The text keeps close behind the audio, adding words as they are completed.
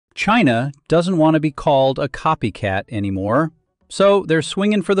China doesn't want to be called a copycat anymore, so they're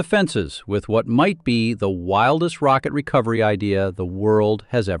swinging for the fences with what might be the wildest rocket recovery idea the world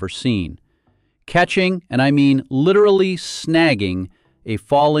has ever seen. Catching, and I mean literally snagging, a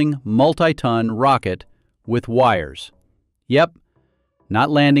falling multi-ton rocket with wires. Yep,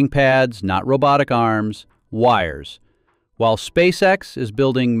 not landing pads, not robotic arms, wires. While SpaceX is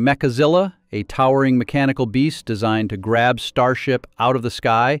building Mechazilla, a towering mechanical beast designed to grab Starship out of the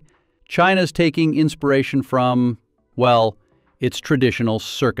sky, China's taking inspiration from, well, its traditional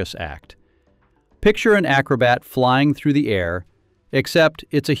circus act. Picture an acrobat flying through the air, except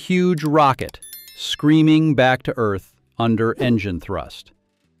it's a huge rocket, screaming back to Earth under engine thrust.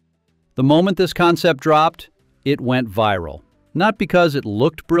 The moment this concept dropped, it went viral. Not because it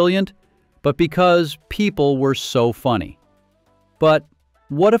looked brilliant, but because people were so funny. But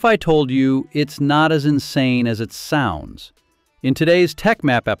what if I told you it's not as insane as it sounds? In today's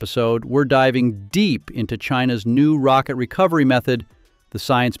Techmap episode, we're diving deep into China's new rocket recovery method, the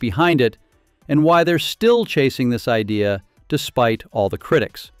science behind it, and why they're still chasing this idea despite all the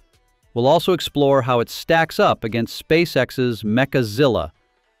critics. We'll also explore how it stacks up against SpaceX's Mechazilla,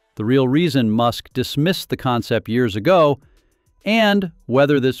 the real reason Musk dismissed the concept years ago, and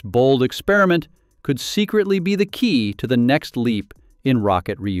whether this bold experiment could secretly be the key to the next leap in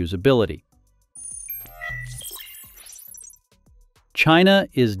rocket reusability. China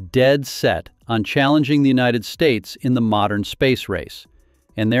is dead set on challenging the United States in the modern space race,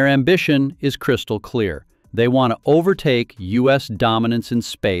 and their ambition is crystal clear. They want to overtake U.S. dominance in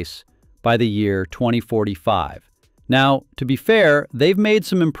space by the year 2045. Now, to be fair, they've made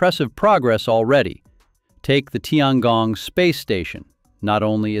some impressive progress already. Take the Tiangong space station. Not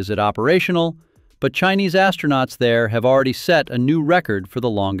only is it operational, but Chinese astronauts there have already set a new record for the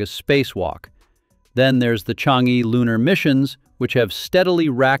longest spacewalk. Then there's the Chang'e lunar missions, which have steadily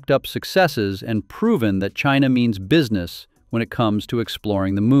racked up successes and proven that China means business when it comes to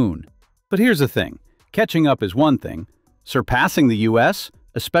exploring the moon. But here's the thing. Catching up is one thing. Surpassing the US,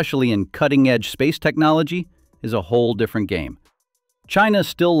 especially in cutting-edge space technology, is a whole different game. China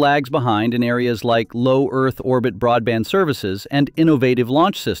still lags behind in areas like low Earth orbit broadband services and innovative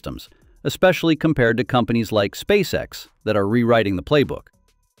launch systems, especially compared to companies like SpaceX that are rewriting the playbook.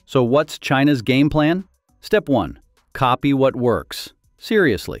 So what's China's game plan? Step 1. Copy what works.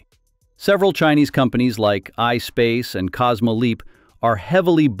 Seriously. Several Chinese companies like iSpace and Cosmoleap are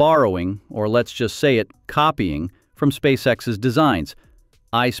heavily borrowing, or let's just say it, copying, from SpaceX's designs.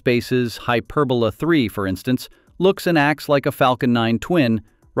 iSpace's Hyperbola 3, for instance, looks and acts like a Falcon 9 twin,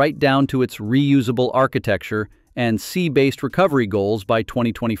 right down to its reusable architecture and sea-based recovery goals by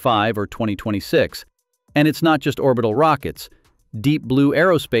 2025 or 2026. And it's not just orbital rockets. Deep Blue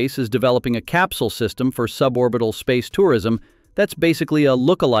Aerospace is developing a capsule system for suborbital space tourism that's basically a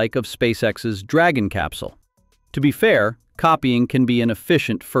lookalike of SpaceX's Dragon capsule. To be fair, copying can be an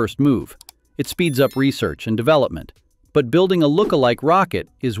efficient first move. It speeds up research and development. But building a lookalike rocket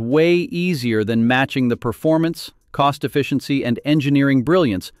is way easier than matching the performance, cost efficiency, and engineering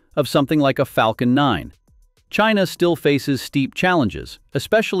brilliance of something like a Falcon 9. China still faces steep challenges,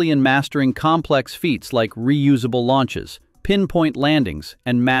 especially in mastering complex feats like reusable launches, pinpoint landings,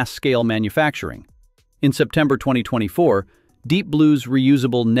 and mass-scale manufacturing. In September 2024, Deep Blue's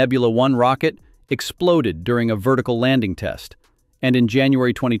reusable Nebula 1 rocket exploded during a vertical landing test. And in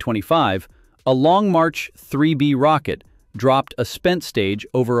January 2025, a Long March 3B rocket dropped a spent stage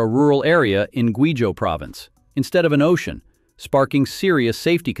over a rural area in Guizhou province, instead of an ocean, sparking serious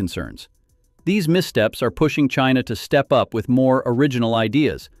safety concerns. These missteps are pushing China to step up with more original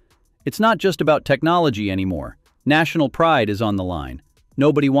ideas. It's not just about technology anymore. National pride is on the line.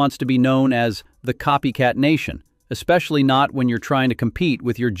 Nobody wants to be known as the copycat nation, especially not when you're trying to compete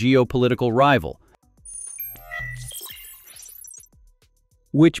with your geopolitical rival.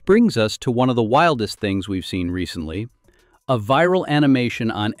 Which brings us to one of the wildest things we've seen recently, a viral animation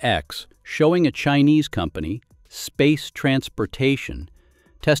on X showing a Chinese company, Space Transportation,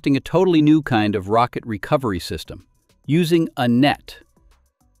 testing a totally new kind of rocket recovery system, using a net.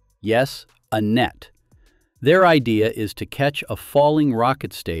 Yes, a net. Their idea is to catch a falling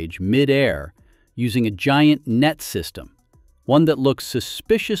rocket stage mid-air using a giant net system, one that looks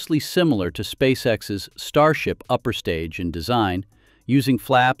suspiciously similar to SpaceX's Starship upper stage in design, using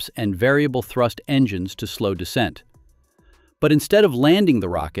flaps and variable thrust engines to slow descent. But instead of landing the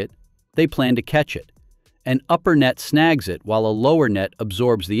rocket, they plan to catch it. An upper net snags it while a lower net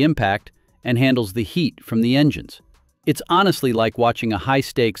absorbs the impact and handles the heat from the engines. It's honestly like watching a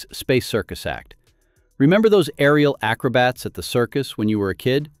high-stakes space circus act. Remember those aerial acrobats at the circus when you were a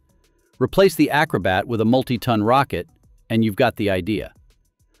kid? Replace the acrobat with a multi-ton rocket, and you've got the idea.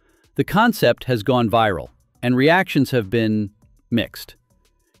 The concept has gone viral, and reactions have been mixed.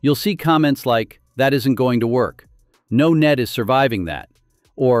 You'll see comments like, "That isn't going to work," "No net is surviving that,"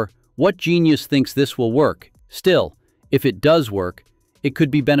 or "What genius thinks this will work?" Still, if it does work, it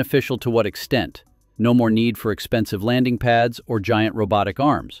could be beneficial to what extent? No more need for expensive landing pads or giant robotic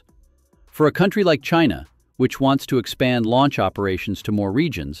arms. For a country like China, which wants to expand launch operations to more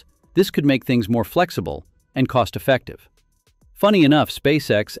regions, this could make things more flexible and cost-effective. Funny enough,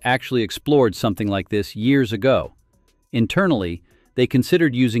 SpaceX actually explored something like this years ago. Internally, they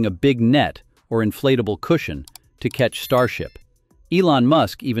considered using a big net or inflatable cushion to catch Starship. Elon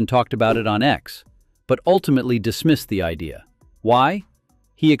Musk even talked about it on X, but ultimately dismissed the idea. Why?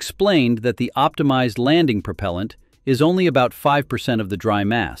 He explained that the optimized landing propellant is only about 5% of the dry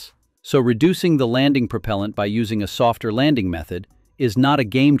mass, so reducing the landing propellant by using a softer landing method is not a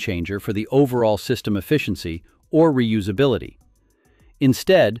game changer for the overall system efficiency or reusability.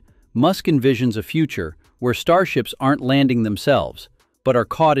 Instead, Musk envisions a future where starships aren't landing themselves, but are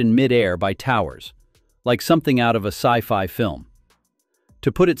caught in mid-air by towers, like something out of a sci-fi film.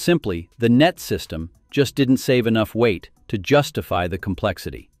 To put it simply, the net system just didn't save enough weight to justify the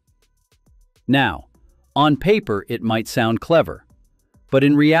complexity. Now, on paper it might sound clever, but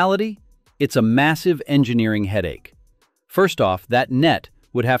in reality, it's a massive engineering headache. First off, that net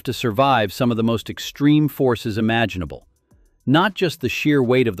would have to survive some of the most extreme forces imaginable. Not just the sheer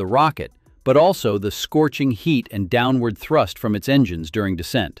weight of the rocket, but also the scorching heat and downward thrust from its engines during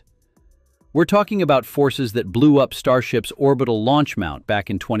descent. We're talking about forces that blew up Starship's orbital launch mount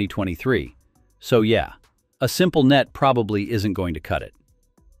back in 2023. So yeah, a simple net probably isn't going to cut it.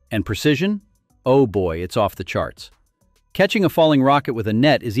 And precision? Oh boy, it's off the charts. Catching a falling rocket with a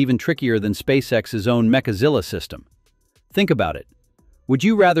net is even trickier than SpaceX's own Mechazilla system. Think about it. Would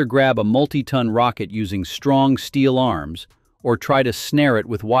you rather grab a multi-ton rocket using strong steel arms or try to snare it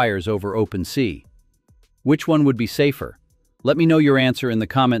with wires over open sea? Which one would be safer? Let me know your answer in the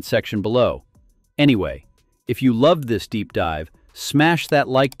comment section below. Anyway, if you loved this deep dive, smash that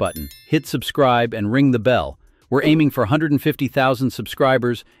like button, hit subscribe, and ring the bell. We're aiming for 150,000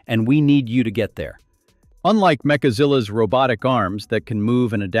 subscribers, and we need you to get there. Unlike Mechazilla's robotic arms that can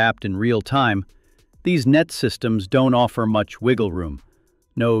move and adapt in real time, these net systems don't offer much wiggle room.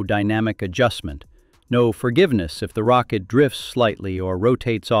 No dynamic adjustment. No forgiveness if the rocket drifts slightly or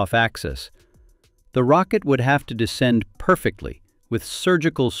rotates off axis. The rocket would have to descend perfectly, with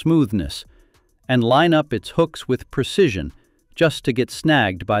surgical smoothness, and line up its hooks with precision just to get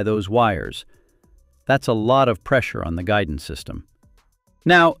snagged by those wires. That's a lot of pressure on the guidance system.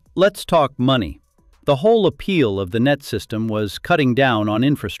 Now, let's talk money. The whole appeal of the net system was cutting down on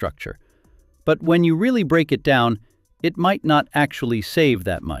infrastructure. But when you really break it down, it might not actually save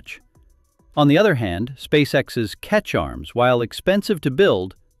that much. On the other hand, SpaceX's catch arms, while expensive to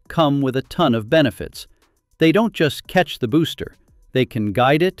build, come with a ton of benefits. They don't just catch the booster. They can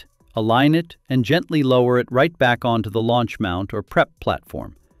guide it, align it, and gently lower it right back onto the launch mount or prep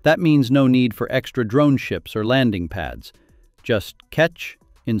platform. That means no need for extra drone ships or landing pads. Just catch,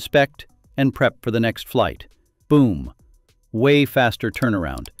 inspect, and prep for the next flight. Boom. Way faster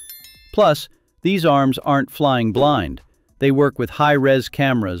turnaround. Plus, these arms aren't flying blind. They work with high-res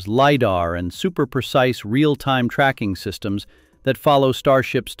cameras, LiDAR, and super-precise real-time tracking systems that follow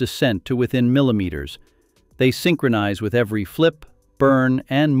Starship's descent to within millimeters. They synchronize with every flip, burn,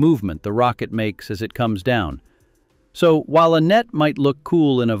 and movement the rocket makes as it comes down. So, while a net might look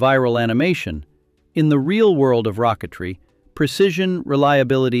cool in a viral animation, in the real world of rocketry, precision,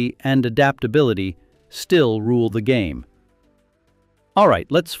 reliability, and adaptability still rule the game.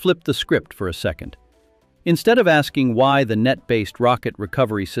 Alright, let's flip the script for a second. Instead of asking why the net-based rocket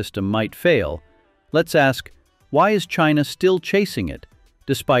recovery system might fail, let's ask, why is China still chasing it,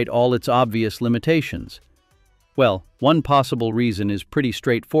 despite all its obvious limitations? Well, one possible reason is pretty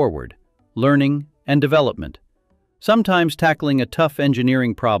straightforward: learning and development. Sometimes tackling a tough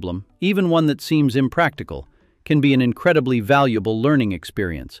engineering problem, even one that seems impractical, can be an incredibly valuable learning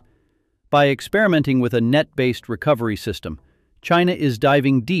experience. By experimenting with a net-based recovery system, China is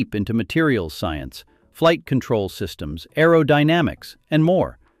diving deep into materials science, flight control systems, aerodynamics, and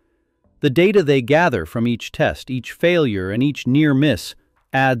more. The data they gather from each test, each failure, and each near miss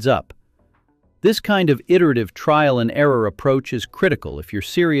adds up. This kind of iterative trial and error approach is critical if you're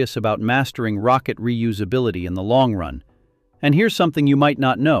serious about mastering rocket reusability in the long run. And here's something you might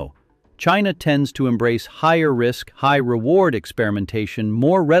not know. China tends to embrace higher risk, high reward experimentation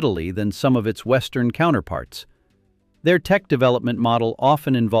more readily than some of its Western counterparts. Their tech development model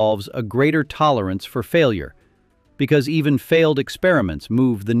often involves a greater tolerance for failure, because even failed experiments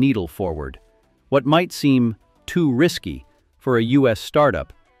move the needle forward. What might seem too risky for a US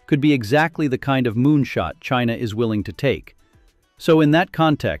startup could be exactly the kind of moonshot China is willing to take. So in that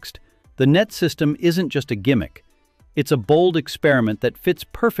context, the net system isn't just a gimmick. It's a bold experiment that fits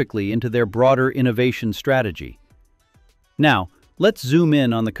perfectly into their broader innovation strategy. Now, let's zoom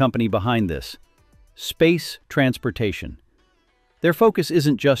in on the company behind this: space transportation. Their focus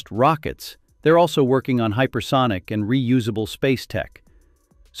isn't just rockets, they're also working on hypersonic and reusable space tech.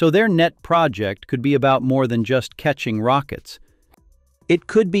 So their net project could be about more than just catching rockets. It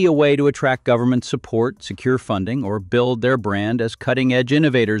could be a way to attract government support, secure funding, or build their brand as cutting-edge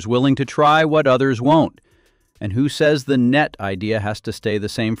innovators willing to try what others won't. And who says the net idea has to stay the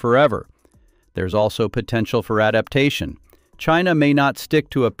same forever? There's also potential for adaptation. China may not stick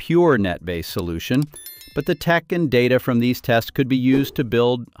to a pure net-based solution, but the tech and data from these tests could be used to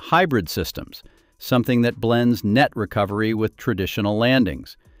build hybrid systems, something that blends net recovery with traditional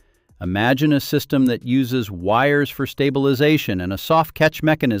landings. Imagine a system that uses wires for stabilization and a soft catch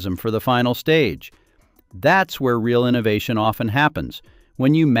mechanism for the final stage. That's where real innovation often happens,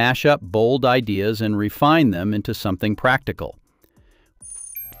 when you mash up bold ideas and refine them into something practical.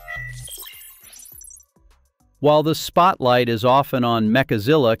 While the spotlight is often on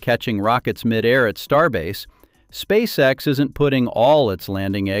Mechazilla catching rockets mid-air at Starbase, SpaceX isn't putting all its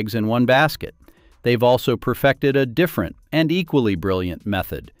landing eggs in one basket. They've also perfected a different and equally brilliant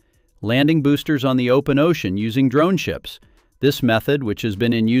method: landing boosters on the open ocean using drone ships. This method, which has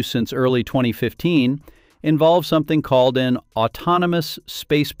been in use since early 2015, involves something called an autonomous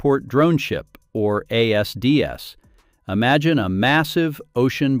spaceport drone ship, or ASDS. Imagine a massive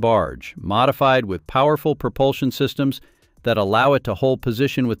ocean barge, modified with powerful propulsion systems that allow it to hold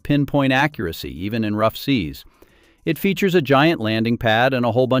position with pinpoint accuracy, even in rough seas. It features a giant landing pad and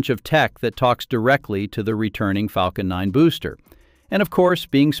a whole bunch of tech that talks directly to the returning Falcon 9 booster. And of course,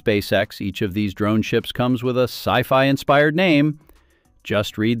 being SpaceX, each of these drone ships comes with a sci-fi-inspired name.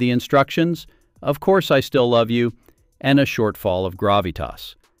 Just read the instructions, "Of course I still love you," and a shortfall of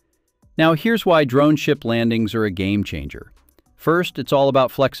gravitas. Now here's why drone ship landings are a game changer. First, it's all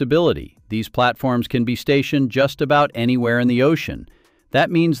about flexibility. These platforms can be stationed just about anywhere in the ocean.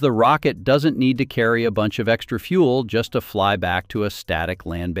 That means the rocket doesn't need to carry a bunch of extra fuel just to fly back to a static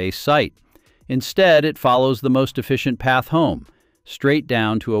land-based site. Instead, it follows the most efficient path home, straight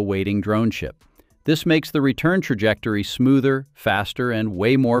down to a waiting drone ship. This makes the return trajectory smoother, faster, and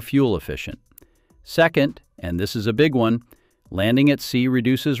way more fuel efficient. Second, and this is a big one, landing at sea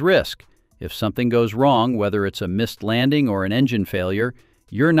reduces risk. If something goes wrong, whether it's a missed landing or an engine failure,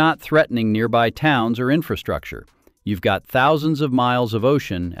 you're not threatening nearby towns or infrastructure. You've got thousands of miles of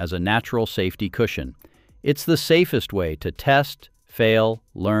ocean as a natural safety cushion. It's the safest way to test, fail,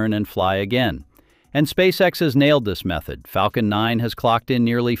 learn, and fly again. And SpaceX has nailed this method. Falcon 9 has clocked in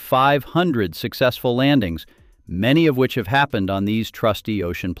nearly 500 successful landings, many of which have happened on these trusty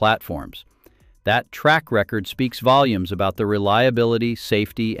ocean platforms. That track record speaks volumes about the reliability,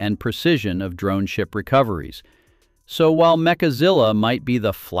 safety, and precision of drone ship recoveries. So while Mechazilla might be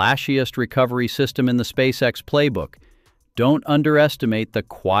the flashiest recovery system in the SpaceX playbook, don't underestimate the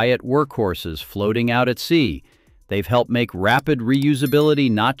quiet workhorses floating out at sea. They've helped make rapid reusability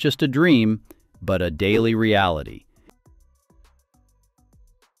not just a dream, but a daily reality.